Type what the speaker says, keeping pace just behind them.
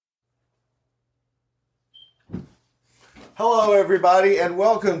Hello, everybody, and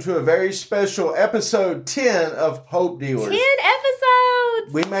welcome to a very special episode 10 of HopeDeaLz. 10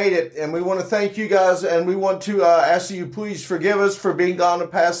 episodes! We made it, and we want to thank you guys, and we want to ask that you please forgive us for being gone the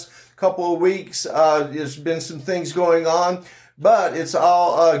past couple of weeks. There's been some things going on, but it's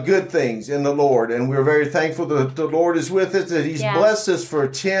all good things in the Lord, and we're very thankful that the Lord is with us, that He's blessed us for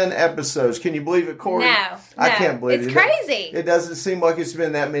 10 episodes. Can you believe it, Corey? No. I can't believe it. It's crazy. It doesn't seem like it's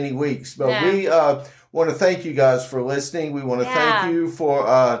been that many weeks, but we want to thank you guys for listening. We want to thank you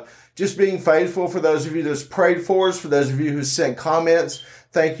for just being faithful. For those of you that's prayed for us, for those of you who sent comments,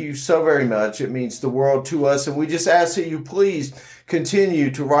 thank you so very much. It means the world to us. And we just ask that you please continue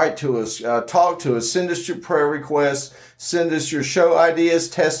to write to us, talk to us, send us your prayer requests, send us your show ideas,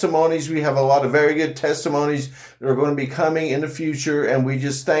 testimonies. We have a lot of very good testimonies that are going to be coming in the future, and we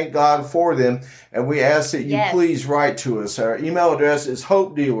just thank God for them. And we ask that you please write to us. Our email address is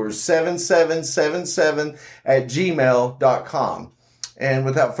HopeDealerz7777@gmail.com. And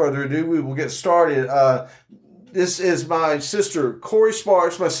without further ado, we will get started. This is my sister, Corey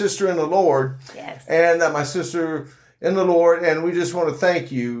Sparks, my sister in the Lord. Yes. And my sister in the Lord. And we just want to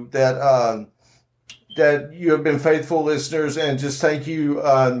thank you that you have been faithful listeners, and just thank you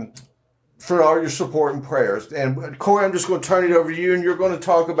for all your support and prayers. And Corey, I'm just going to turn it over to you, and you're going to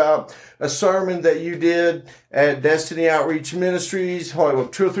talk about a sermon that you did at Destiny Outreach Ministries, 2 or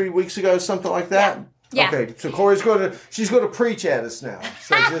 3 weeks ago, something like that. Yeah. Okay, so Corey's she's going to preach at us now.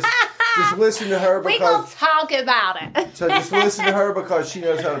 So just listen to her, because we're going to talk about it. So just listen to her, because she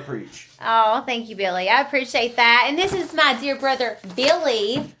knows how to preach. Oh, thank you, Billy. I appreciate that. And this is my dear brother,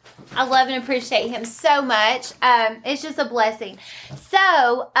 Billy. I love and appreciate him so much. It's just a blessing.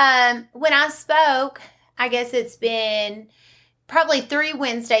 So when I spoke, I guess it's been probably 3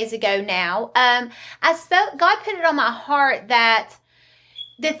 Wednesdays ago now, I spoke, God put it on my heart that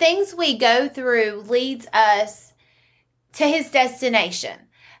the things we go through leads us to His destination.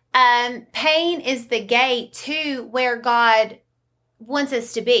 Pain is the gate to where God wants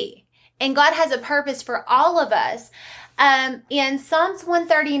us to be. And God has a purpose for all of us. In Psalms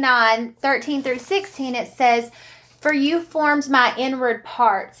 139, 13 through 16, it says, "For you formed my inward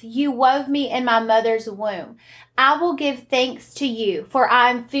parts. You wove me in my mother's womb. I will give thanks to you, for I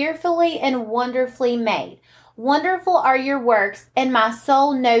am fearfully and wonderfully made. Wonderful are your works, and my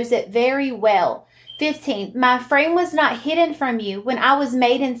soul knows it very well." 15, "My frame was not hidden from you when I was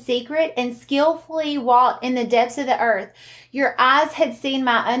made in secret and skillfully wrought in the depths of the earth. Your eyes had seen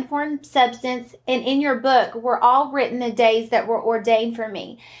my unformed substance, and in your book were all written the days that were ordained for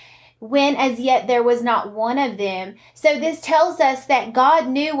me, when as yet there was not one of them." So this tells us that God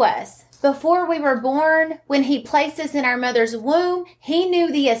knew us. Before we were born, when He placed us in our mother's womb, He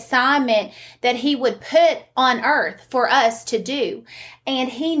knew the assignment that He would put on earth for us to do. And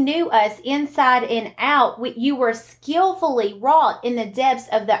He knew us inside and out. You were skillfully wrought in the depths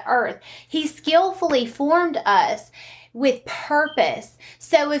of the earth. He skillfully formed us with purpose.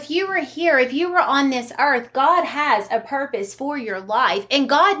 So if you were here, if you were on this earth, God has a purpose for your life. And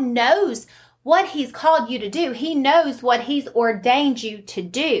God knows what He's called you to do. He knows what He's ordained you to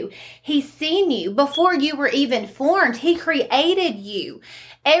do. He's seen you before you were even formed. He created you.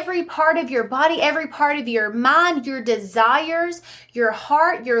 Every part of your body, every part of your mind, your desires, your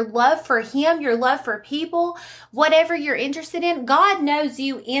heart, your love for Him, your love for people, whatever you're interested in, God knows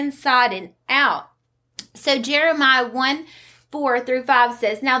you inside and out. So Jeremiah 1:4-5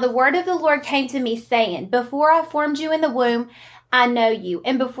 says, "Now the word of the Lord came to me, saying, Before I formed you in the womb, I know you.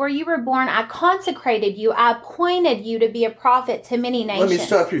 And before you were born, I consecrated you. I appointed you to be a prophet to many nations." Let me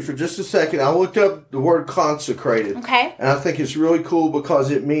stop you for just a second. I looked up the word consecrated. Okay. And I think it's really cool, because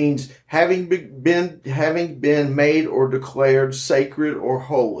it means having been made or declared sacred or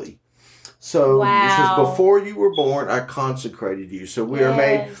holy. So It says, before you were born, I consecrated you. So we are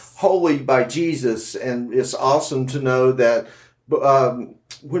made holy by Jesus. And it's awesome to know that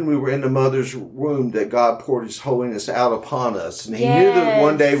when we were in the mother's womb, that God poured His holiness out upon us. And He knew that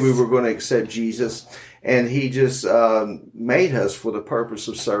one day we were going to accept Jesus. And He just made us for the purpose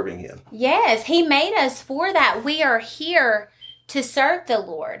of serving Him. Yes, He made us for that. We are here to serve the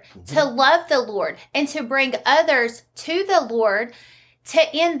Lord, to love the Lord, and to bring others to the Lord, to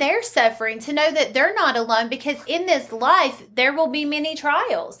end their suffering, to know that they're not alone, because in this life there will be many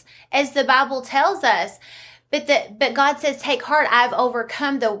trials, as the Bible tells us. But God says, take heart, I've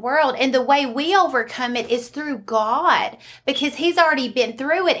overcome the world. And the way we overcome it is through God, because He's already been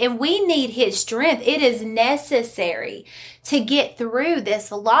through it, and we need His strength. It is necessary to get through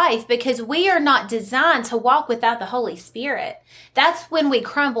this life, because we are not designed to walk without the Holy Spirit. That's when we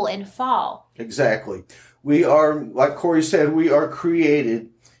crumble and fall. Exactly. We are, like Corey said, we are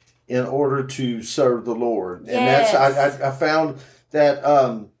created in order to serve the Lord. Yes. And that's I found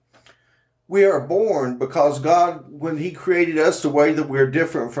that we are born because God, when He created us, the way that we're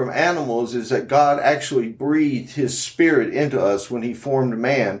different from animals is that God actually breathed His spirit into us when He formed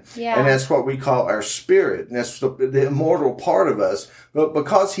man. Yeah. And that's what we call our spirit. And that's the immortal part of us. But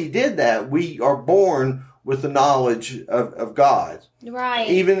because He did that, we are born with the knowledge of God. Right.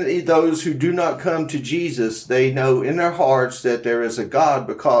 Even those who do not come to Jesus, they know in their hearts that there is a God,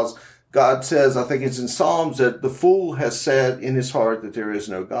 because God says, I think it's in Psalms, that the fool has said in his heart that there is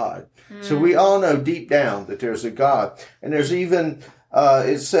no God. So we all know deep down that there's a God. And there's even,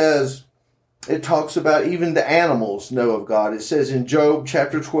 it talks about even the animals know of God. It says in Job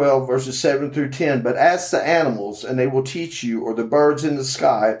chapter 12, verses 7 through 10, but ask the animals, and they will teach you, or the birds in the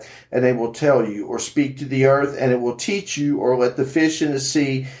sky, and they will tell you, or speak to the earth, and it will teach you, or let the fish in the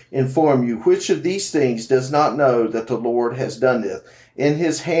sea inform you. Which of these things does not know that the Lord has done this? In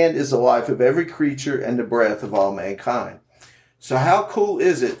His hand is the life of every creature and the breath of all mankind. So how cool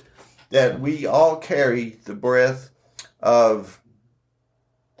is it that we all carry the breath of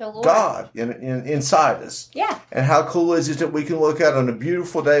the Lord, God inside us? Yeah. And how cool is it that we can look out on a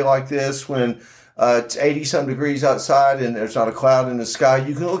beautiful day like this when it's 80-some degrees outside and there's not a cloud in the sky.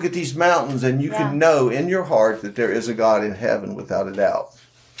 You can look at these mountains and you can know in your heart that there is a God in heaven without a doubt.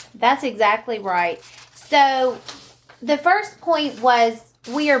 That's exactly right. So the first point was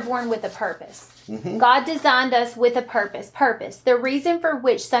we are born with a purpose. Mm-hmm. God designed us with a purpose. Purpose, the reason for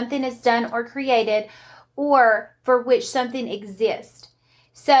which something is done or created, or for which something exists.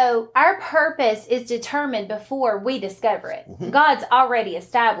 So our purpose is determined before we discover it. Mm-hmm. God's already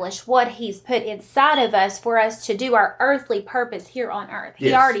established what He's put inside of us for us to do our earthly purpose here on earth. Yes.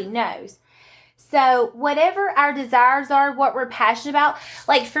 He already knows. So whatever our desires are, what we're passionate about,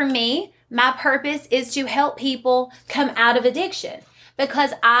 like for me, my purpose is to help people come out of addiction.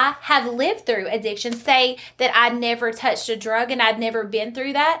 Because I have lived through addiction. Say that I'd never touched a drug and I'd never been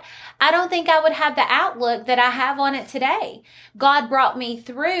through that, I don't think I would have the outlook that I have on it today. God brought me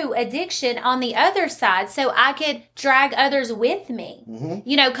through addiction on the other side so I could drag others with me.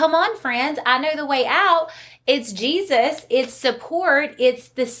 Mm-hmm. Come on, friends. I know the way out. It's Jesus. It's support. It's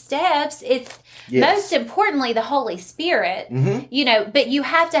the steps. It's most importantly the Holy Spirit. Mm-hmm. But you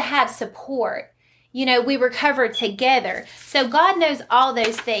have to have support. We recover together. So God knows all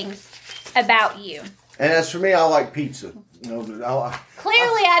those things about you. And as for me, I like pizza. Clearly,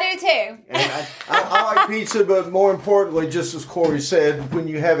 I do too. And I like pizza, but more importantly, just as Corey said, when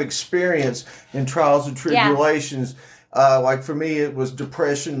you have experience in trials and tribulations, like for me, it was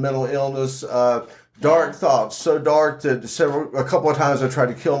depression, mental illness, dark thoughts, so dark that a couple of times I tried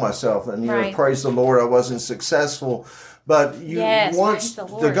to kill myself. And, praise the Lord, I wasn't successful. But once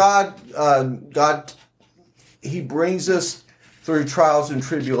the God, He brings us through trials and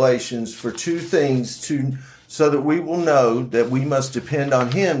tribulations for two things, so that we will know that we must depend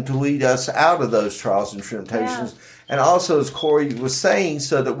on Him to lead us out of those trials and temptations. And also, as Corey was saying,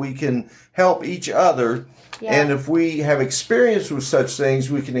 so that we can help each other. Yeah. And if we have experience with such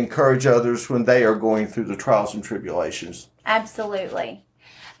things, we can encourage others when they are going through the trials and tribulations. Absolutely.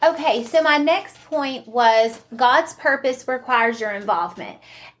 Okay, so my next point was God's purpose requires your involvement.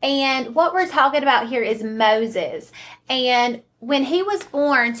 And what we're talking about here is Moses. And when he was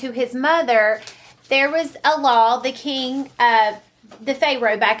born to his mother, there was a law. The king, the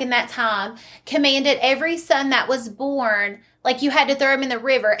Pharaoh back in that time, commanded every son that was born, like you had to throw him in the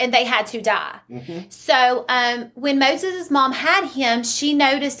river and they had to die. Mm-hmm. So when Moses' mom had him, she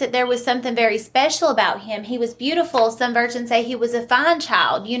noticed that there was something very special about him. He was beautiful. Some versions say he was a fine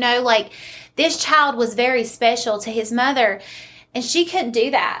child. This child was very special to his mother. And she couldn't do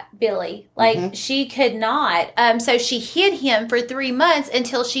that, Billy. She could not. So she hid him for 3 months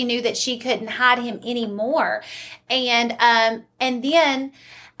until she knew that she couldn't hide him anymore. And then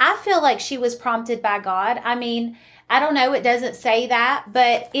I feel like she was prompted by God. I mean, I don't know, it doesn't say that,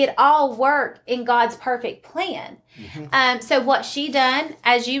 but it all worked in God's perfect plan. Mm-hmm. So what she done,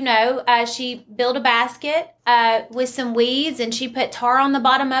 as you know, she built a basket with some weeds, and she put tar on the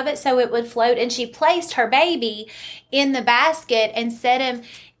bottom of it so it would float, and she placed her baby in the basket and set him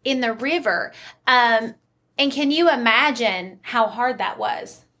in the river. And can you imagine how hard that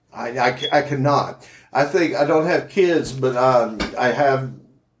was? I cannot. I think I don't have kids, but I have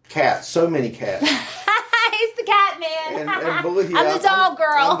cats, so many cats. He's the cat man. And believe I'm the dog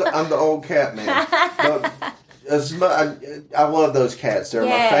girl. I'm the old cat man. But I love those cats. They're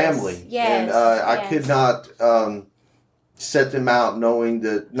my family. Yes, and I could not set them out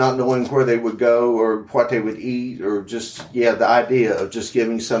not knowing where they would go or what they would eat, or just, the idea of just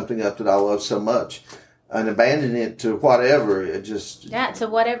giving something up that I love so much. and abandon it to whatever. It just... Yeah, to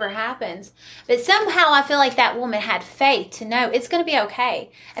whatever happens. But somehow I feel like that woman had faith to know it's going to be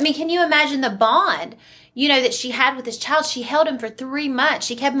okay. I mean, can you imagine the bond, that she had with this child? She held him for 3 months.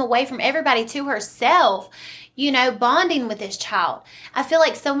 She kept him away from everybody to herself, bonding with this child. I feel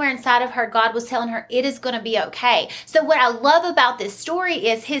like somewhere inside of her, God was telling her it is going to be okay. So what I love about this story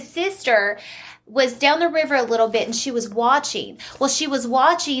is his sister was down the river a little bit and she was watching. Well, she was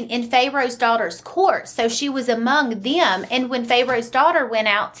watching in Pharaoh's daughter's court. So she was among them. And when Pharaoh's daughter went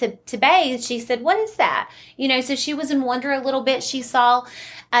out to bathe, she said, what is that? So she was in wonder a little bit. She saw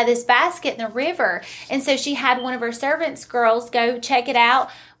this basket in the river. And so she had one of her servants' girls go check it out.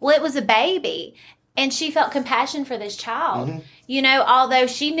 Well, it was a baby. And she felt compassion for this child, although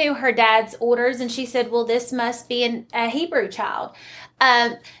she knew her dad's orders. And she said, well, this must be a Hebrew child.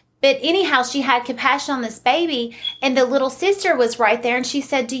 But anyhow, she had compassion on this baby, and the little sister was right there, and she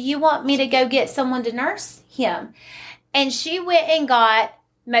said, do you want me to go get someone to nurse him? And she went and got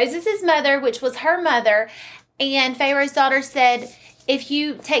Moses' mother, which was her mother, and Pharaoh's daughter said, if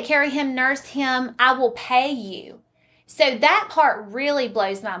you take care of him, nurse him, I will pay you. So that part really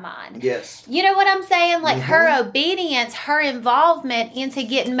blows my mind. Yes. You know what I'm saying? Like her obedience, her involvement into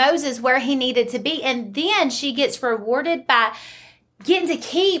getting Moses where he needed to be, and then she gets rewarded by getting to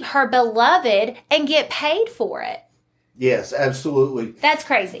keep her beloved and get paid for it. Yes, absolutely. That's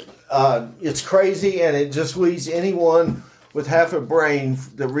crazy. It's crazy, and it just leads anyone with half a brain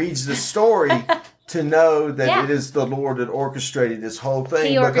that reads the story to know that it is the Lord that orchestrated this whole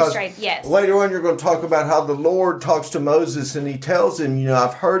thing. He orchestrated, yes. Later on, you're going to talk about how the Lord talks to Moses, and he tells him,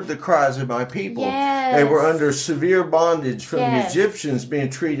 I've heard the cries of my people. Yes. They were under severe bondage from the Egyptians,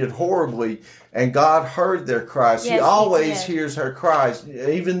 being treated horribly. And God heard their cries. Yes, he always hears her cries.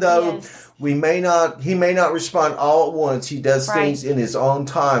 Even though he may not respond all at once, he does things in his own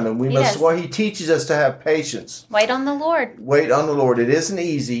time. And he teaches us to have patience. Wait on the Lord. Wait on the Lord. It isn't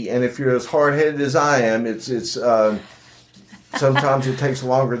easy. And if you're as hard-headed as I am, it's sometimes it takes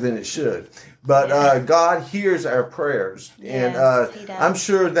longer than it should. But God hears our prayers. Yes, and he does. I'm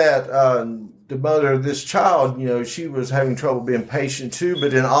sure that the mother of this child, she was having trouble being patient too.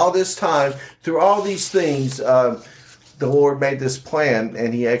 But in all this time, through all these things, the Lord made this plan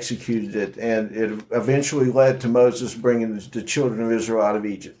and he executed it. And it eventually led to Moses bringing the children of Israel out of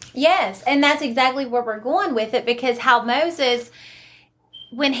Egypt. Yes, and that's exactly where we're going with it, because how Moses,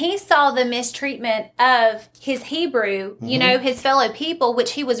 when he saw the mistreatment of his Hebrew, his fellow people,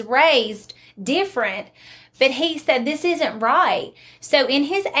 which he was raised different, but he said, this isn't right. So in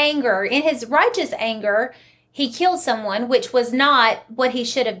his anger, in his righteous anger, he killed someone, which was not what he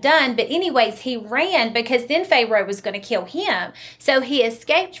should have done. But anyways, he ran because then Pharaoh was going to kill him. So he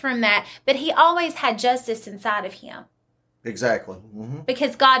escaped from that. But he always had justice inside of him. Exactly. Mm-hmm.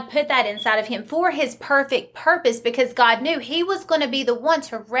 Because God put that inside of him for his perfect purpose, because God knew he was going to be the one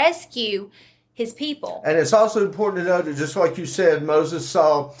to rescue his people. And it's also important to know that, just like you said, Moses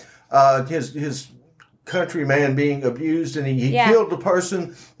saw his countryman being abused, and he killed the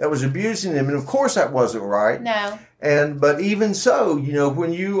person that was abusing him. And of course that wasn't right. No. But even so,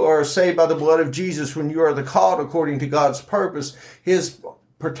 when you are saved by the blood of Jesus, when you are the called according to God's purpose, his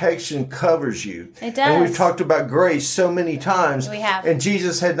protection covers you. It does. And we've talked about grace so many times. We have. And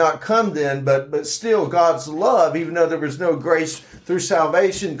Jesus had not come then, but still God's love, even though there was no grace through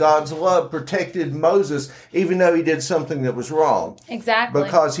salvation, God's love protected Moses, even though he did something that was wrong. Exactly.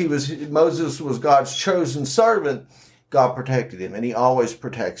 Because Moses was God's chosen servant, God protected him, and he always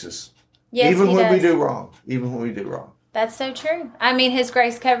protects us. Yes, even he when does. we do wrong. Even when we do wrong. That's so true. I mean, his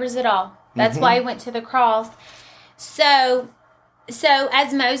grace covers it all. That's why he went to the cross. So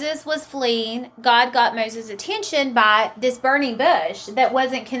as Moses was fleeing, God got Moses' attention by this burning bush that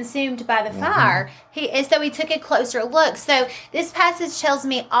wasn't consumed by the fire. So he took a closer look. So this passage tells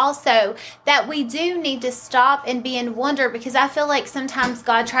me also that we do need to stop and be in wonder, because I feel like sometimes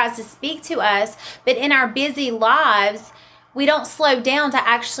God tries to speak to us, but in our busy lives, we don't slow down to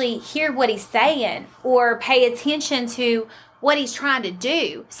actually hear what he's saying or pay attention to what he's trying to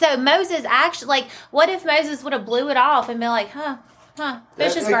do. So Moses actually, what if Moses would have blew it off and been like,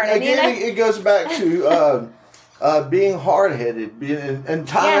 bush is burning. Again, it goes back to being hard-headed. And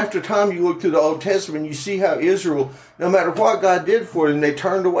time after time, you look through the Old Testament, you see how Israel, no matter what God did for them, they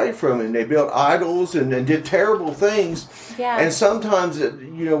turned away from him. They built idols and did terrible things. Yeah. And sometimes,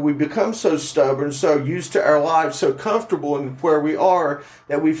 we become so stubborn, so used to our lives, so comfortable in where we are,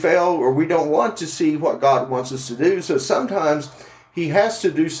 that we fail or we don't want to see what God wants us to do. So sometimes he has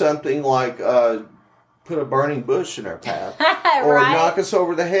to do something like put a burning bush in our path or right? knock us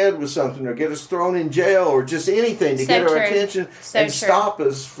over the head with something, or get us thrown in jail, or just anything to get our attention and stop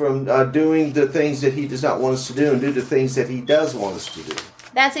us from doing the things that he does not want us to do and do the things that he does want us to do.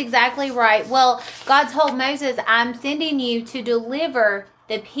 That's exactly right. Well, God told Moses, I'm sending you to deliver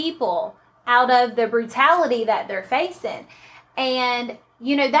the people out of the brutality that they're facing. And,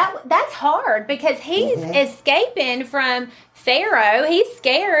 you know, that's hard because he's escaping from Pharaoh. He's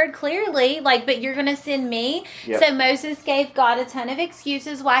scared, clearly, like, but you're going to send me. Yep. So Moses gave God a ton of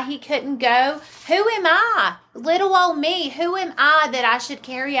excuses why he couldn't go. Who am I? Little old me. Who am I that I should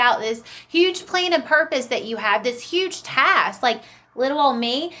carry out this huge plan and purpose that you have, this huge task, like little old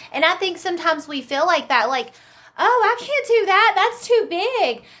me? And I think sometimes we feel like that, like, oh, I can't do that. That's too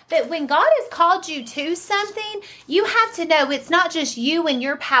big. But when God has called you to something, you have to know it's not just you and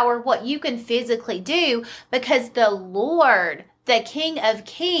your power, what you can physically do, because the Lord, the King of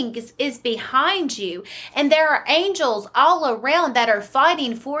Kings, is behind you. And there are angels all around that are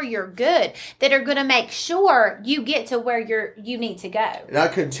fighting for your good, that are going to make sure you get to where you need to go. And I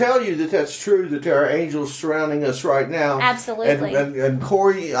can tell you that that's true, that there are angels surrounding us right now. Absolutely. And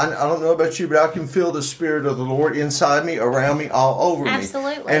Corey, I don't know about you, but I can feel the Spirit of the Lord inside me, around me, all over me.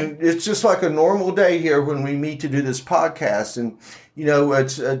 Absolutely. And it's just like a normal day here when we meet to do this podcast. And you know,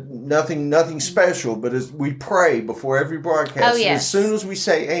 it's nothing special, but as we pray before every broadcast, and as soon as we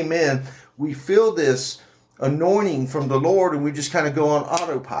say amen, we feel this anointing from the Lord, and we just kind of go on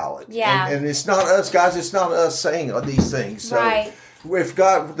autopilot. Yeah. And it's not us, guys. It's not us saying these things. So right. If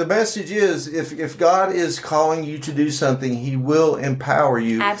God, the message is, if God is calling you to do something, he will empower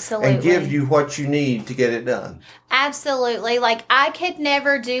you. Absolutely. And give you what you need to get it done. Absolutely. Like, I could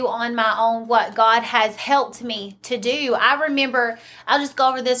never do on my own what God has helped me to do. I remember, I'll just go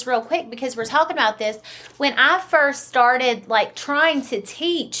over this real quick because we're talking about this. When I first started, like, trying to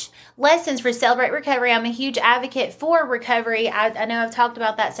teach lessons for Celebrate Recovery, I'm a huge advocate for recovery. I know I've talked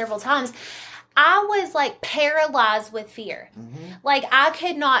about that several times. I was like paralyzed with fear. Like, I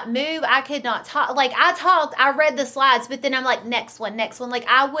could not move. I could not talk. Like, I talked, I read the slides, but then I'm like, next one. Like,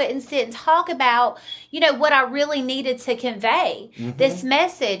 I wouldn't sit and talk about, you know, what I really needed to convey, this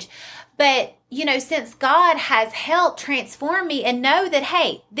message. But, you know, since God has helped transform me and know that,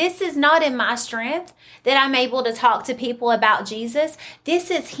 hey, this is not in my strength that I'm able to talk to people about Jesus.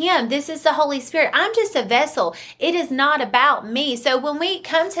 This is him. This is the Holy Spirit. I'm just a vessel. It is not about me. So when we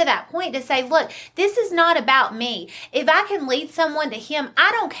come to that point to say, look, this is not about me. If I can lead someone to him,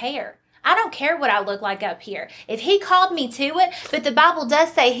 I don't care. I don't care what I look like up here. If he called me to it, but the Bible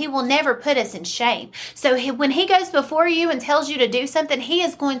does say he will never put us in shame. So when he goes before you and tells you to do something, he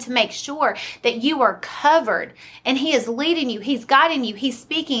is going to make sure that you are covered, and he is leading you. He's guiding you. He's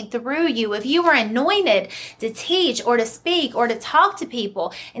speaking through you. If you are anointed to teach or to speak or to talk to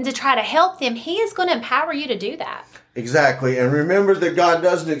people and to try to help them, he is going to empower you to do that. Exactly. And remember that God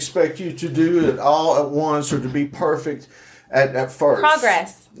doesn't expect you to do it all at once or to be perfect at first.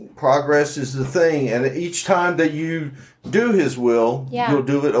 Progress is the thing, and each time that you do his will, you'll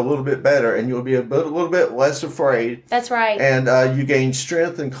do it a little bit better, and you'll be a little bit less afraid. That's right. And you gain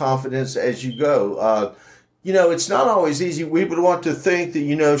strength and confidence as you go. You know, it's not always easy. We would want to think that,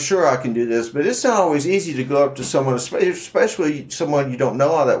 you know, sure, I can do this, but it's not always easy to go up to someone, especially someone you don't know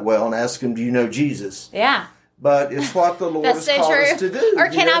all that well, and ask them, do you know Jesus? Yeah. But it's what the Lord has called us to do. Or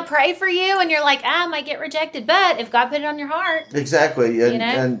can I pray for you? And you're like, I might get rejected. But if God put it on your heart. Exactly.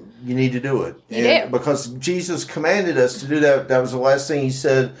 And you need to do it. You do. Because Jesus commanded us to do that. That was the last thing he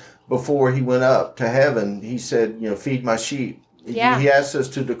said before he went up to heaven. He said, you know, feed my sheep. Yeah. He asked us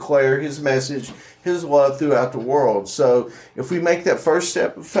to declare his message, his love throughout the world. So if we make that first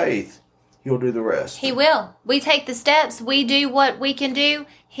step of faith, he'll do the rest. He will. We take the steps. We do what we can do.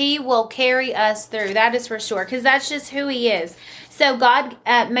 He will carry us through. That is for sure. Because that's just who he is. So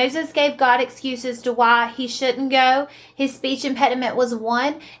Moses gave God excuses to why he shouldn't go. His speech impediment was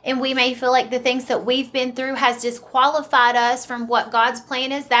one. And we may feel like the things that we've been through has disqualified us from what God's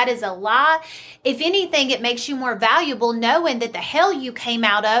plan is. That is a lie. If anything, it makes you more valuable knowing that the hell you came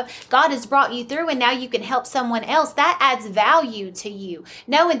out of, God has brought you through, and now you can help someone else. That adds value to you.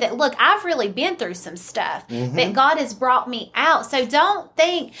 Knowing that, look, I've really been through some stuff, but God has brought me out. So don't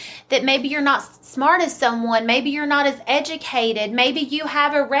think that maybe you're not smart as someone. Maybe you're not as educated. Maybe you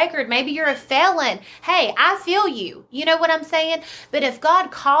have a record. Maybe you're a felon. Hey, I feel you. You know what I'm saying? But if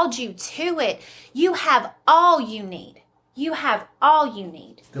God called you to it, you have all you need. You have all you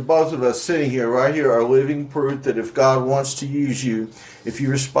need. The both of us sitting here, right here, are living proof that if God wants to use you, if you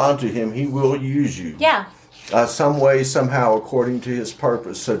respond to him, he will use you. Yeah. Some way, somehow, according to his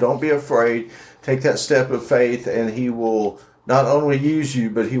purpose. So don't be afraid. Take that step of faith, and he will not only use you,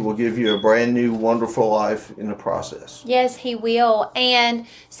 but he will give you a brand new, wonderful life in the process. Yes, he will. And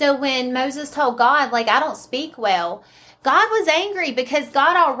so when Moses told God, like, I don't speak well, God was angry because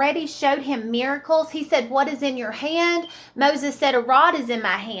God already showed him miracles. He said, what is in your hand? Moses said, a rod is in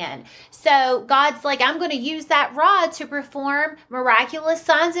my hand. So God's like, I'm going to use that rod to perform miraculous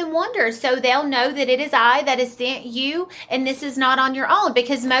signs and wonders. So they'll know that it is I that has sent you, and this is not on your own.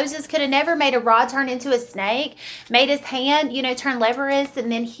 Because Moses could have never made a rod turn into a snake, made his hand, turn leprous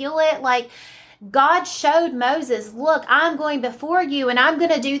and then heal it. Like, God showed Moses, look, I'm going before you and I'm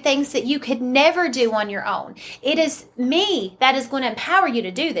going to do things that you could never do on your own. It is me that is going to empower you to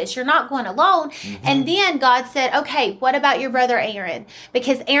do this. You're not going alone. Mm-hmm. And then God said, okay, what about your brother Aaron?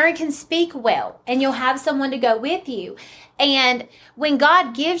 Because Aaron can speak well and you'll have someone to go with you. And when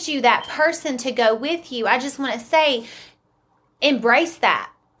God gives you that person to go with you, I just want to say, embrace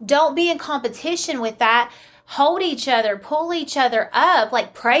that. Don't be in competition with that. Hold each other, pull each other up,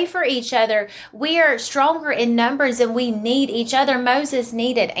 like pray for each other. We are stronger in numbers and we need each other. Moses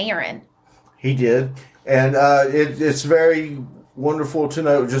needed Aaron. He did. And it's very wonderful to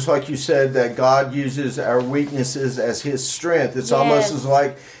know, just like you said, that God uses our weaknesses as his strength. It's almost as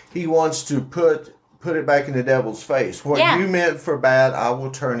like he wants to put it back in the devil's face. What you meant for bad, I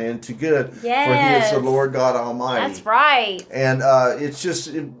will turn into good. Yes. For he is the Lord God Almighty. That's right. And it's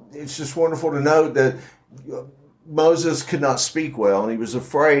just wonderful to know that Moses could not speak well, and he was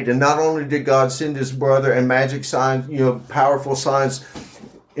afraid. And not only did God send his brother and magic signs, powerful signs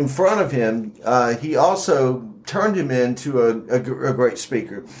in front of him, he also turned him into a great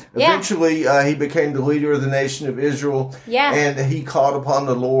speaker. Eventually, he became the leader of the nation of Israel, and he called upon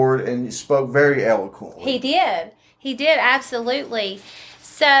the Lord and spoke very eloquently. He did, absolutely.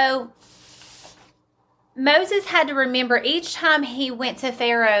 So Moses had to remember each time he went to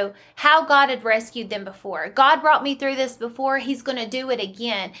Pharaoh how God had rescued them before. God brought me through this before. He's going to do it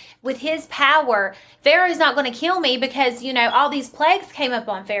again. With his power, Pharaoh's not going to kill me because, all these plagues came up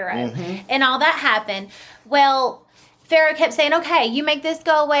on Pharaoh and all that happened. Well, Pharaoh kept saying, okay, you make this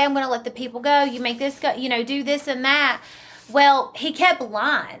go away. I'm going to let the people go. You make this go, do this and that. Well, he kept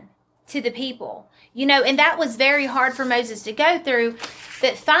lying to the people, and that was very hard for Moses to go through.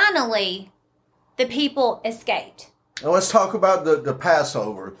 But finally, the people escaped. Now let's talk about the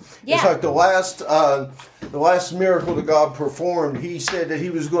Passover. Yeah. It's like the last miracle that God performed. He said that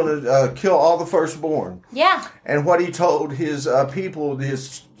he was going to kill all the firstborn. Yeah. And what he told his people, the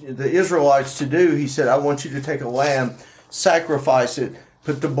Israelites, to do, he said, I want you to take a lamb, sacrifice it,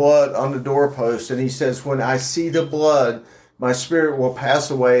 put the blood on the doorpost. And he says, when I see the blood, my spirit will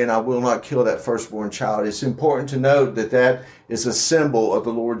pass away and I will not kill that firstborn child. It's important to note that is a symbol of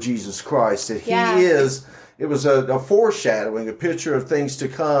the Lord Jesus Christ. That it was a foreshadowing, a picture of things to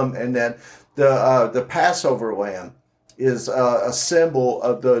come, and that the Passover lamb is a symbol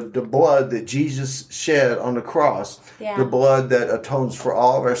of the blood that Jesus shed on the cross. Yeah. The blood that atones for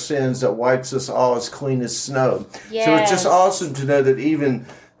all of our sins, that wipes us all as clean as snow. Yes. So it's just awesome to know that even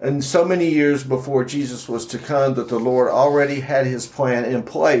and so many years before Jesus was to come, that the Lord already had his plan in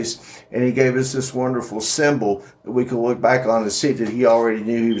place, and he gave us this wonderful symbol that we could look back on and see that he already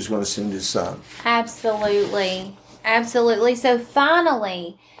knew he was going to send his son. Absolutely. Absolutely. So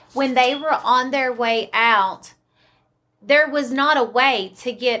finally, when they were on their way out, there was not a way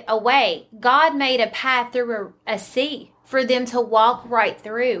to get away. God made a path through a sea for them to walk right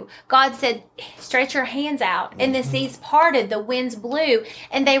through. God said, stretch your hands out. And the seas parted, the winds blew,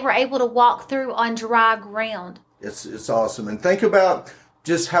 and they were able to walk through on dry ground. It's awesome. And think about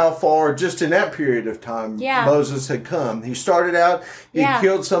just how far, just in that period of time, Moses had come. He started out, he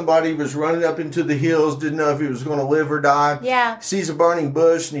killed somebody, was running up into the hills, didn't know if he was going to live or die. Yeah. Sees a burning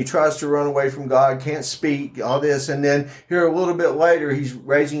bush, and he tries to run away from God, can't speak, all this. And then here a little bit later, he's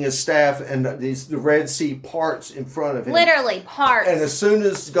raising his staff, and the Red Sea parts in front of him. Literally parts. And as soon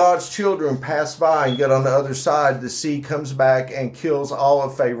as God's children pass by and get on the other side, the sea comes back and kills all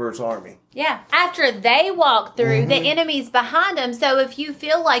of Pharaoh's army. Yeah, after they walk through, the enemy's behind them. So if you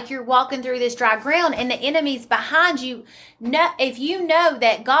feel like you're walking through this dry ground and the enemy's behind you, if you know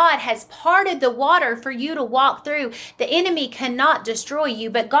that God has parted the water for you to walk through, the enemy cannot destroy you,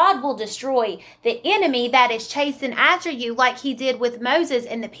 but God will destroy the enemy that is chasing after you, like he did with Moses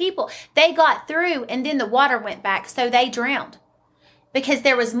and the people. They got through and then the water went back, so they drowned. Because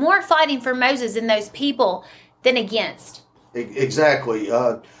there was more fighting for Moses and those people than against. Exactly.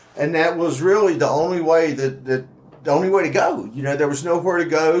 And that was really the only way the only way to go. There was nowhere to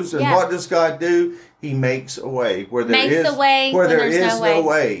go. And what does God do? He makes a way where there is no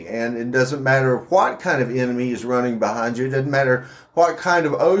way. And it doesn't matter what kind of enemy is running behind you. It doesn't matter what kind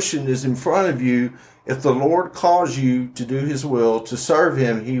of ocean is in front of you. if the Lord calls you to do his will, to serve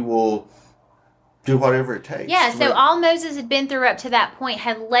him, he will do whatever it takes. Yeah, so all Moses had been through up to that point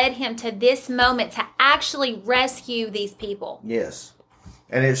had led him to this moment to actually rescue these people. Yes.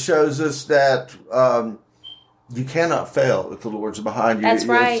 And it shows us that you cannot fail if the Lord's behind you. That's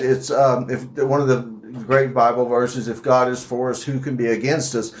right. It's if one of the great Bible verses, if God is for us, who can be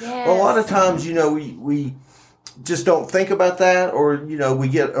against us? Yes. Well, a lot of times, we just don't think about that, or, we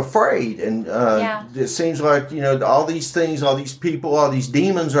get afraid. And it seems like, all these things, all these people, all these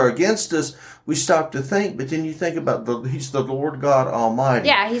demons are against us. We stop to think, but then you think about he's the Lord God Almighty.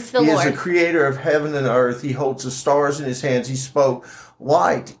 Yeah, he's the Lord. He is the creator of heaven and earth. He holds the stars in his hands. He spoke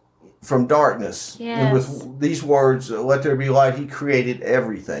light from darkness. Yes. And with these words, let there be light, he created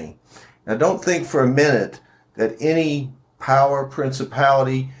everything. Now, don't think for a minute that any power,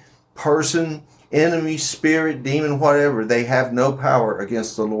 principality, person, enemy, spirit, demon, whatever, they have no power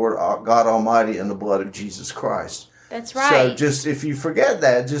against the Lord God Almighty and the blood of Jesus Christ. That's right. So just, if you forget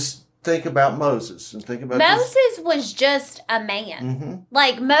that, just think about Moses and think about Moses was just a man. Mm-hmm.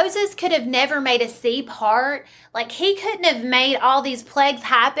 Like, Moses could have never made a sea part. Like, he couldn't have made all these plagues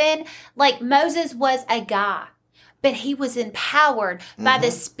happen. Like, Moses was a guy, but he was empowered by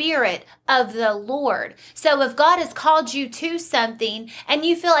the Spirit of the Lord. So if God has called you to something and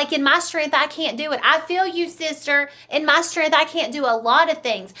you feel like, in my strength, I can't do it. I feel you, sister. In my strength, I can't do a lot of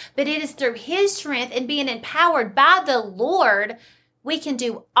things. But it is through his strength and being empowered by the Lord, we can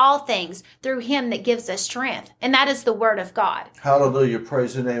do all things through him that gives us strength. And that is the word of God. Hallelujah.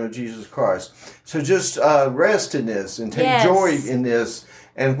 Praise the name of Jesus Christ. So just rest in this and take joy in this.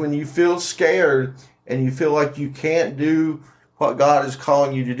 And when you feel scared and you feel like you can't do what God is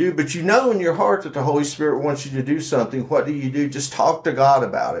calling you to do, but you know in your heart that the Holy Spirit wants you to do something, what do? Just talk to God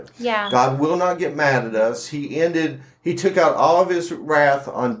about it. Yeah. God will not get mad at us. He took out all of his wrath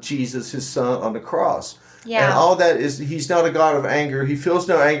on Jesus, his son, on the cross. Yeah. And all that is, he's not a God of anger. He feels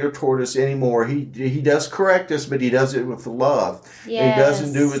no anger toward us anymore. He does correct us, but he does it with love. Yes. He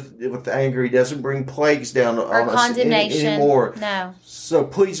doesn't do it with anger. He doesn't bring plagues down on us anymore. No. So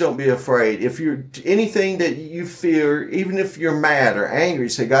please don't be afraid. If you're anything that you fear, even if you're mad or angry,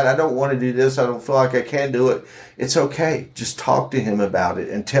 say, God, I don't want to do this. I don't feel like I can do it. It's okay. Just talk to him about it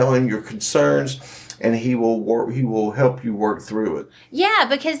and tell him your concerns. And he will help you work through it. Yeah,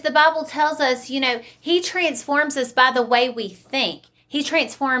 because the Bible tells us, he transforms us by the way we think. He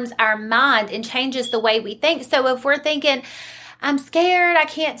transforms our mind and changes the way we think. So if we're thinking, I'm scared, I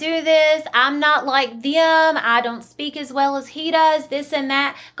can't do this, I'm not like them, I don't speak as well as he does, this and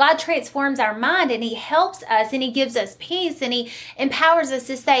that, God transforms our mind and he helps us and he gives us peace and he empowers us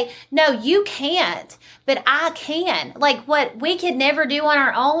to say, no, you can't, but I can. Like, what we could never do on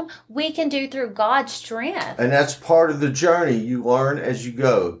our own, we can do through God's strength. And that's part of the journey. You learn as you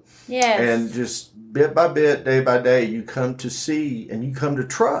go. Yes. And just bit by bit, day by day, you come to see and you come to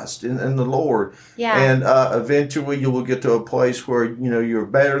trust in the Lord. Yeah. And eventually you will get to a place where, you're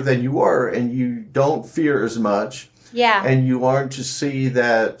better than you were and you don't fear as much. Yeah. And you learn to see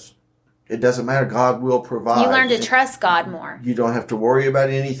that it doesn't matter. God will provide. You learn to trust God more. You don't have to worry about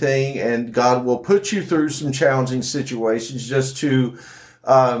anything, and God will put you through some challenging situations just to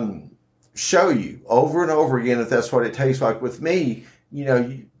show you over and over again if that's what it takes. Like with me,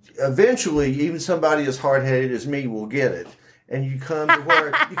 eventually, even somebody as hard-headed as me will get it. And you come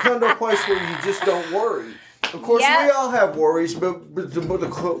to a place where you just don't worry. Of course, we all have worries, but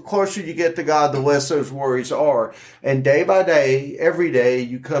the closer you get to God, the less those worries are. And day by day, every day,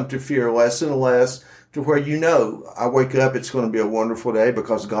 you come to fear less and less to where I wake up, it's going to be a wonderful day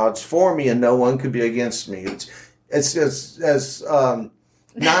because God's for me and no one could be against me. It's as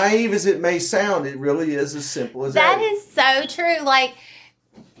naive as it may sound, it really is as simple as that. That is so true. Like,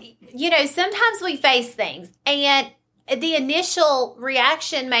 sometimes we face things and the initial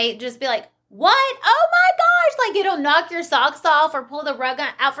reaction may just be like, what? Oh my gosh. Like, it'll knock your socks off or pull the rug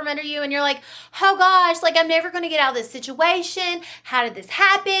out from under you. And you're like, oh gosh, like, I'm never going to get out of this situation. How did this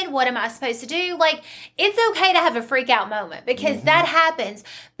happen? What am I supposed to do? Like, it's okay to have a freak out moment because that happens.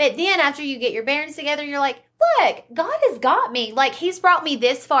 But then after you get your bearings together, you're like, look, God has got me. Like, he's brought me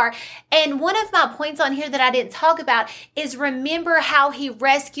this far. And one of my points on here that I didn't talk about is remember how he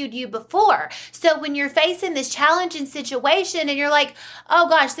rescued you before. So when you're facing this challenging situation and you're like, oh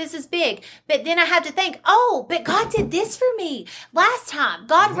gosh, this is big. But then I have to think, oh, but God did this for me last time.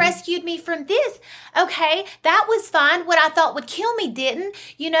 God rescued me from this. Okay, that was fine. What I thought would kill me didn't.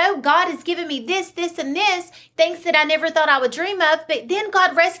 God has given me this, and this, things that I never thought I would dream of. But then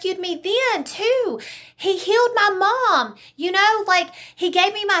God rescued me then too. He healed my mom. Like he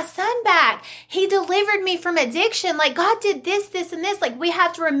gave me my son back. He delivered me from addiction. Like God did this, this, and this. Like we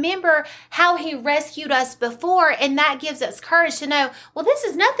have to remember how he rescued us before. And that gives us courage to know, well, this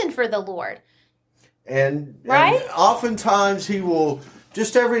is nothing for the Lord. And right? And oftentimes he will,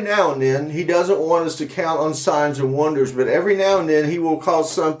 just every now and then, he doesn't want us to count on signs and wonders, but every now and then he will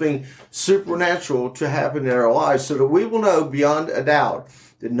cause something supernatural to happen in our lives so that we will know beyond a doubt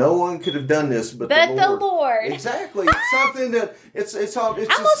that no one could have done this but the Lord. Exactly. It's something that it's I'm going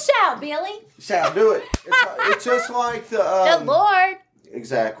to shout, Billy. Shout, do it. It's just like the Lord.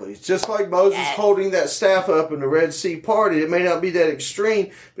 Exactly. It's just like Moses holding that staff up in the Red Sea parted. It may not be that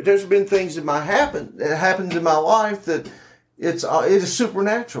extreme, but there's been things that happened in my life that it is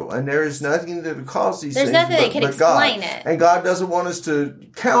supernatural, and there is nothing that would cause these things. There's nothing that can explain it. And God doesn't want us to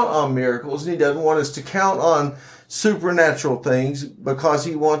count on miracles, and he doesn't want us to count on supernatural things because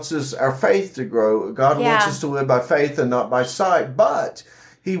he wants our faith to grow. God wants us to live by faith and not by sight, but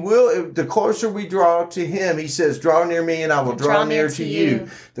he will, the closer we draw to him, he says, draw near me and I will draw near to you.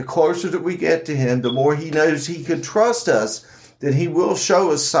 The closer that we get to him, the more he knows he can trust us, then he will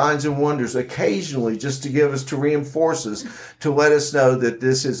show us signs and wonders occasionally just to reinforce us, to let us know that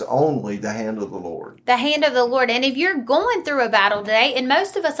this is only the hand of the Lord. The hand of the Lord. And if you're going through a battle today, and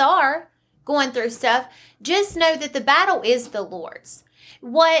most of us are going through stuff, just know that the battle is the Lord's.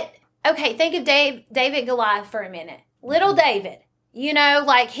 Think of David Goliath for a minute. Little David.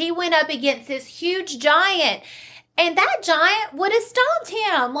 Like he went up against this huge giant, and that giant would have stomped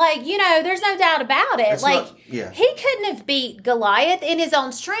him. Like, there's no doubt about it. He couldn't have beat Goliath in his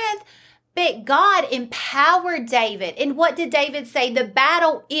own strength, but God empowered David. And what did David say? The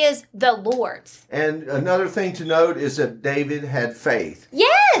battle is the Lord's. And another thing to note is that David had faith.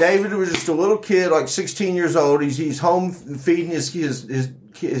 Yes. David was just a little kid, like 16 years old. He's home feeding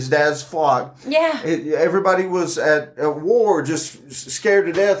his dad's flock. Yeah. Everybody was at war, just scared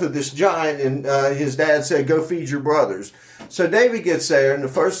to death of this giant, and his dad said, go feed your brothers. So David gets there, and the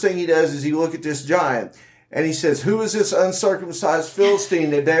first thing he does is he look at this giant, and he says, who is this uncircumcised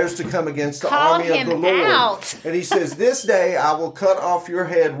Philistine that dares to come against the army of the Lord? Out. And he says, this day I will cut off your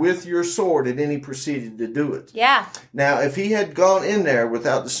head with your sword. And then he proceeded to do it. Yeah. Now, if he had gone in there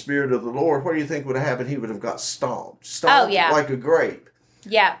without the Spirit of the Lord, what do you think would have happened? He would have got stomped like a grape.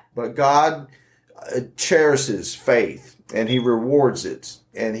 Yeah. But God cherishes faith, and he rewards it.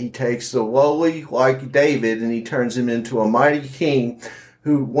 And he takes the lowly like David, and he turns him into a mighty king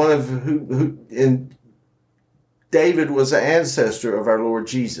David was an ancestor of our Lord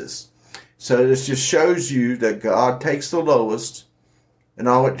Jesus. So this just shows you that God takes the lowest, and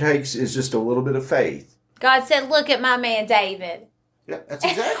all it takes is just a little bit of faith. God said, look at my man David. Yeah, that's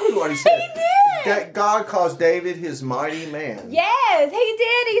exactly what he said. He did. That God calls David his mighty man. Yes, he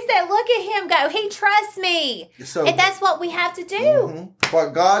did. He said, look at him go. He trusts me. So, and that's what we have to do. Mm-hmm.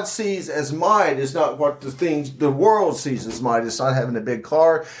 What God sees as might is not what the world sees as might. It's not having a big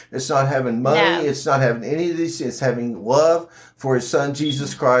car. It's not having money. No. It's not having any of these. It's having love for his son,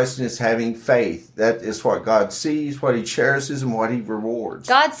 Jesus Christ, and it's having faith. That is what God sees, what he cherishes, and what he rewards.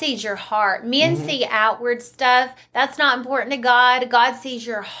 God sees your heart. Men see outward stuff. That's not important to God. God sees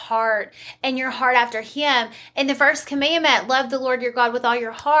your heart and your heart after him. And the first commandment, love the Lord your God with all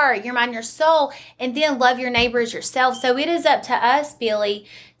your heart, your mind, your soul, and then love your neighbor as yourself. So it is up to us, Billy,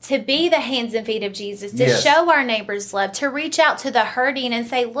 to be the hands and feet of Jesus, to show our neighbors love, to reach out to the hurting and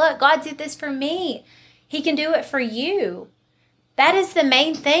say, look, God did this for me. He can do it for you. That is the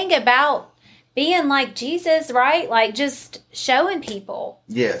main thing about being like Jesus, right? Like just showing people.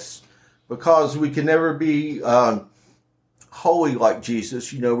 Yes, because we can never be holy like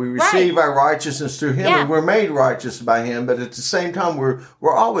Jesus. We receive our righteousness through him, and we're made righteous by him. But at the same time, we're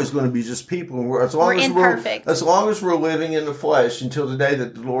always going to be just people. And we're imperfect. As long as we're living in the flesh until the day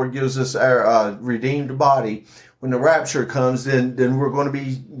that the Lord gives us our redeemed body. When the rapture comes, then we're going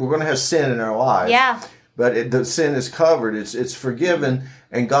to have sin in our lives. Yeah. But the sin is covered. It's forgiven.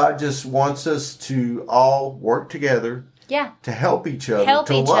 And God just wants us to all work together. Yeah. To help each other. Love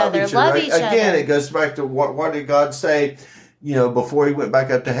each other. Again, it goes back to what did God say, before he went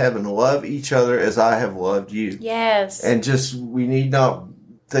back up to heaven? Love each other as I have loved you. Yes. And we need not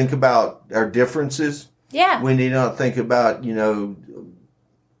think about our differences. Yeah. We need not think about,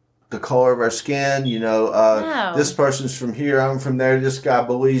 the color of our skin, no. This person's from here, I'm from there, this guy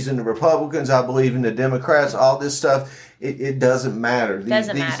believes in the Republicans, I believe in the Democrats, all this stuff, it doesn't matter. It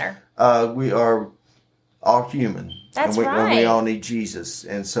doesn't matter. We are all human. That's right. And we all need Jesus.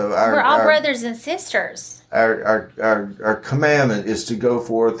 And so we're all brothers and sisters. Our commandment is to go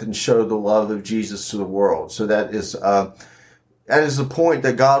forth and show the love of Jesus to the world. So that is, that is the point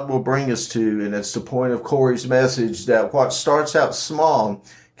that God will bring us to. And it's the point of Corey's message that what starts out small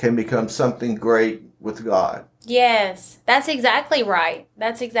can become something great with God. Yes, that's exactly right.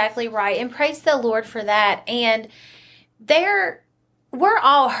 That's exactly right. And praise the Lord for that. And we're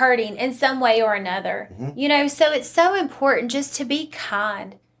all hurting in some way or another, so it's so important just to be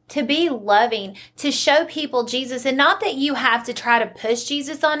kind, to be loving, to show people Jesus. And not that you have to try to push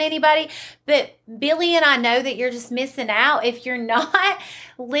Jesus on anybody, but Billy and I know that you're just missing out if you're not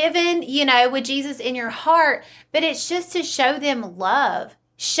living, with Jesus in your heart. But it's just to show them love.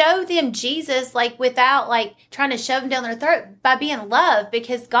 Show them Jesus, without trying to shove them down their throat, by being love,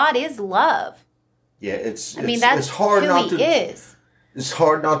 because God is love. Yeah, that's hard who He is. It's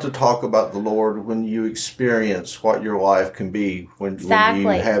hard not to talk about the Lord when you experience what your life can be. When you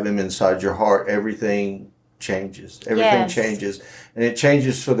have Him inside your heart, everything changes. Everything changes, and it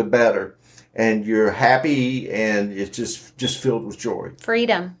changes for the better. And you're happy, and it's just filled with joy,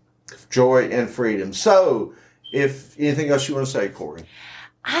 joy and freedom. So, if anything else you want to say, Corey?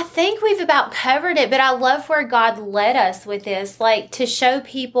 I think we've about covered it, but I love where God led us with this, to show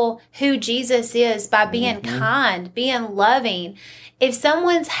people who Jesus is by being kind, being loving. If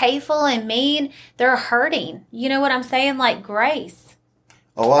someone's hateful and mean, they're hurting. You know what I'm saying? Grace.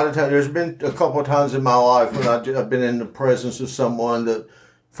 A lot of times, there's been a couple of times in my life when I've been in the presence of someone that,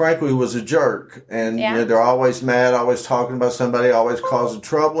 frankly, was a jerk. And they're always mad, always talking about somebody, always causing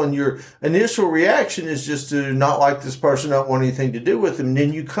trouble. And your initial reaction is just to not like this person, not want anything to do with them. And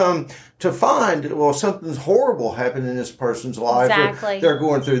then you come to find, something's horrible happened in this person's life. Exactly. They're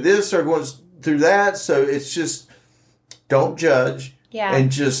going through this, they're going through that. So it's just, don't judge. Yeah. And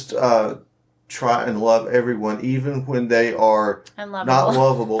just try and love everyone, even when they are not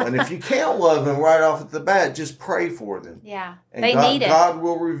lovable. And if you can't love them right off at the bat, just pray for them. Yeah, and they need it. God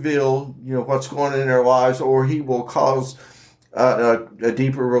will reveal, what's going on in their lives, or He will cause a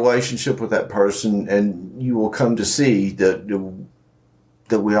deeper relationship with that person, and you will come to see that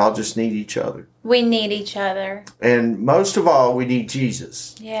we all just need each other. We need each other. And most of all, we need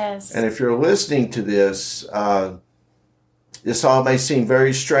Jesus. Yes. And if you're listening to this, this all may seem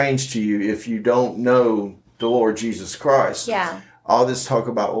very strange to you if you don't know the Lord Jesus Christ. Yeah. All this talk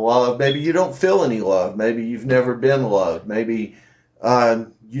about love, maybe you don't feel any love. Maybe you've never been loved. Maybe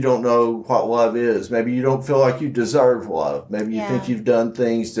you don't know what love is. Maybe you don't feel like you deserve love. Maybe you think you've done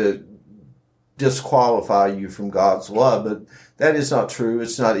things that disqualify you from God's love. But that is not true.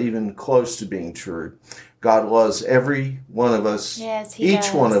 It's not even close to being true. God loves every one of us,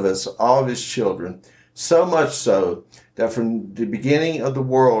 each one of us, all of His children, so much so that from the beginning of the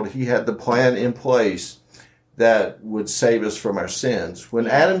world, He had the plan in place that would save us from our sins. When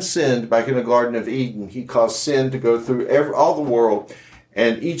Adam sinned back in the Garden of Eden, he caused sin to go through all the world,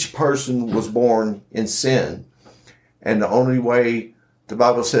 and each person was born in sin. And the only way, the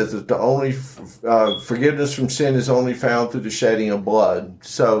Bible says that the only forgiveness from sin is only found through the shedding of blood.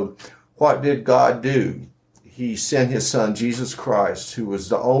 So what did God do? He sent His Son, Jesus Christ, who was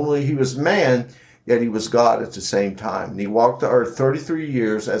he was man, yet He was God at the same time. And He walked the earth 33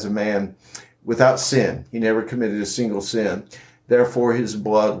 years as a man without sin. He never committed a single sin. Therefore, His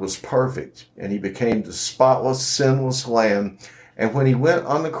blood was perfect, and He became the spotless, sinless Lamb. And when He went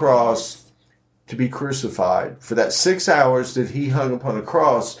on the cross to be crucified, for that 6 hours that He hung upon the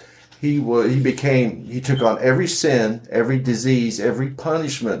cross, He took on every sin, every disease, every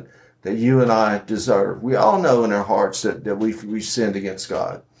punishment that you and I deserve. We all know in our hearts that we've sinned against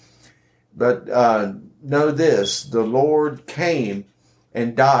God. But know this, the Lord came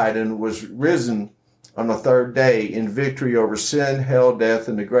and died and was risen on the third day in victory over sin, hell, death,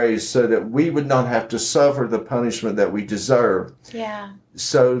 and the grave, so that we would not have to suffer the punishment that we deserve. Yeah.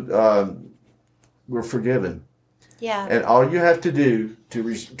 So we're forgiven. Yeah. And all you have to do to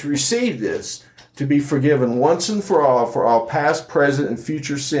receive this, to be forgiven once and for all past, present, and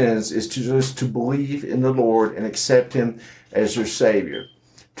future sins, is to believe in the Lord and accept Him as your Savior.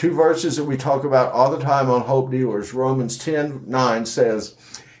 2 verses that we talk about all the time on HopeDealerz. Romans 10:9 says,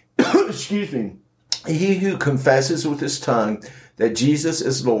 excuse me, he who confesses with his tongue that Jesus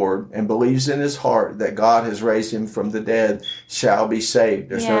is Lord and believes in his heart that God has raised Him from the dead shall be saved.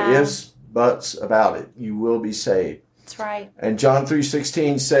 There's no ifs, buts about it. You will be saved. That's right. And John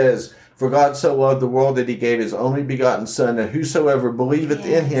 3:16 says, for God so loved the world that He gave His only begotten Son, that whosoever believeth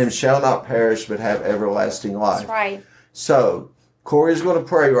in Him shall not perish but have everlasting life. That's right. So, Corey's going to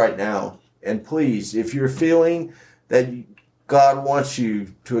pray right now. And please, if you're feeling that God wants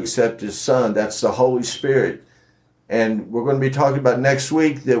you to accept His Son, that's the Holy Spirit. And we're going to be talking about next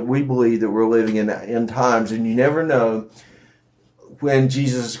week that we believe that we're living in end times. And you never know when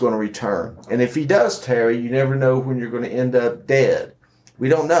Jesus is going to return. And if he does tarry, you never know when you're going to end up dead. We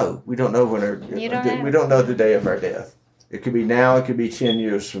don't know. We don't know we don't know the day of our death. It could be now, it could be 10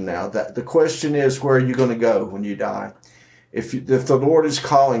 years from now. The question is, where are you going to go when you die? If the Lord is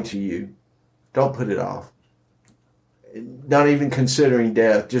calling to you, don't put it off. Not even considering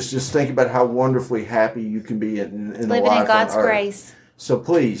death. Just think about how wonderfully happy you can be in living life in God's on earth. grace. So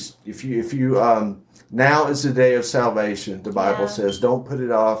please, if you now is the day of salvation, the Bible says. Don't put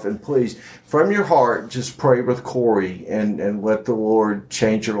it off. And please, from your heart, just pray with Corey and let the Lord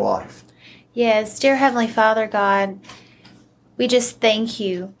change your life. Yes, dear Heavenly Father, God, we just thank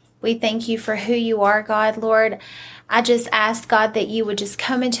you. We thank you for who you are, God. Lord, I just ask, God, that you would just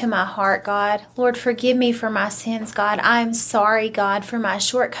come into my heart, God. Lord, forgive me for my sins, God. I'm sorry, God, for my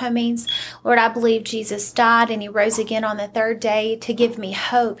shortcomings. Lord, I believe Jesus died and he rose again on the third day to give me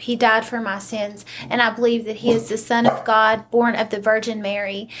hope. He died for my sins, and I believe that he is the Son of God, born of the Virgin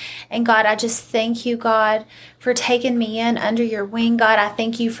Mary. And God, I just thank you, God, for taking me in under your wing, God. I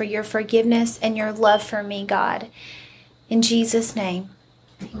thank you for your forgiveness and your love for me, God. In Jesus' name.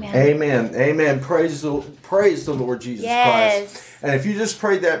 Amen. Amen. Amen. Praise the Lord Jesus Christ. And if you just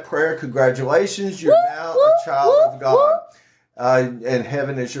prayed that prayer, congratulations. You're now a child of God. And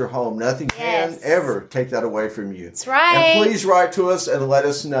heaven is your home. Nothing can ever take that away from you. That's right. And please write to us and let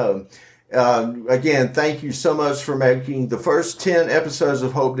us know. Again, thank you so much for making the first 10 episodes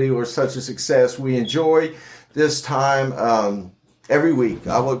of Hope Dealerz such a success. We enjoy this time every week.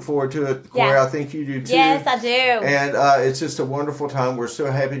 I look forward to it. Corey, I think you do too. Yes, I do. And it's just a wonderful time. We're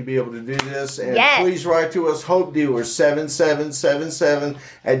so happy to be able to do this. And please write to us,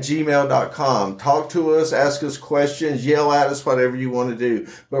 HopeDealerz7777@gmail.com. Talk to us, ask us questions, yell at us, whatever you want to do.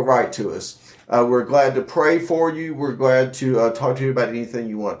 But write to us. We're glad to pray for you. We're glad to talk to you about anything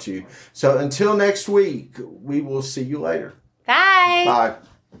you want to. So until next week, we will see you later. Bye.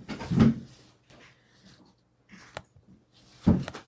 Bye.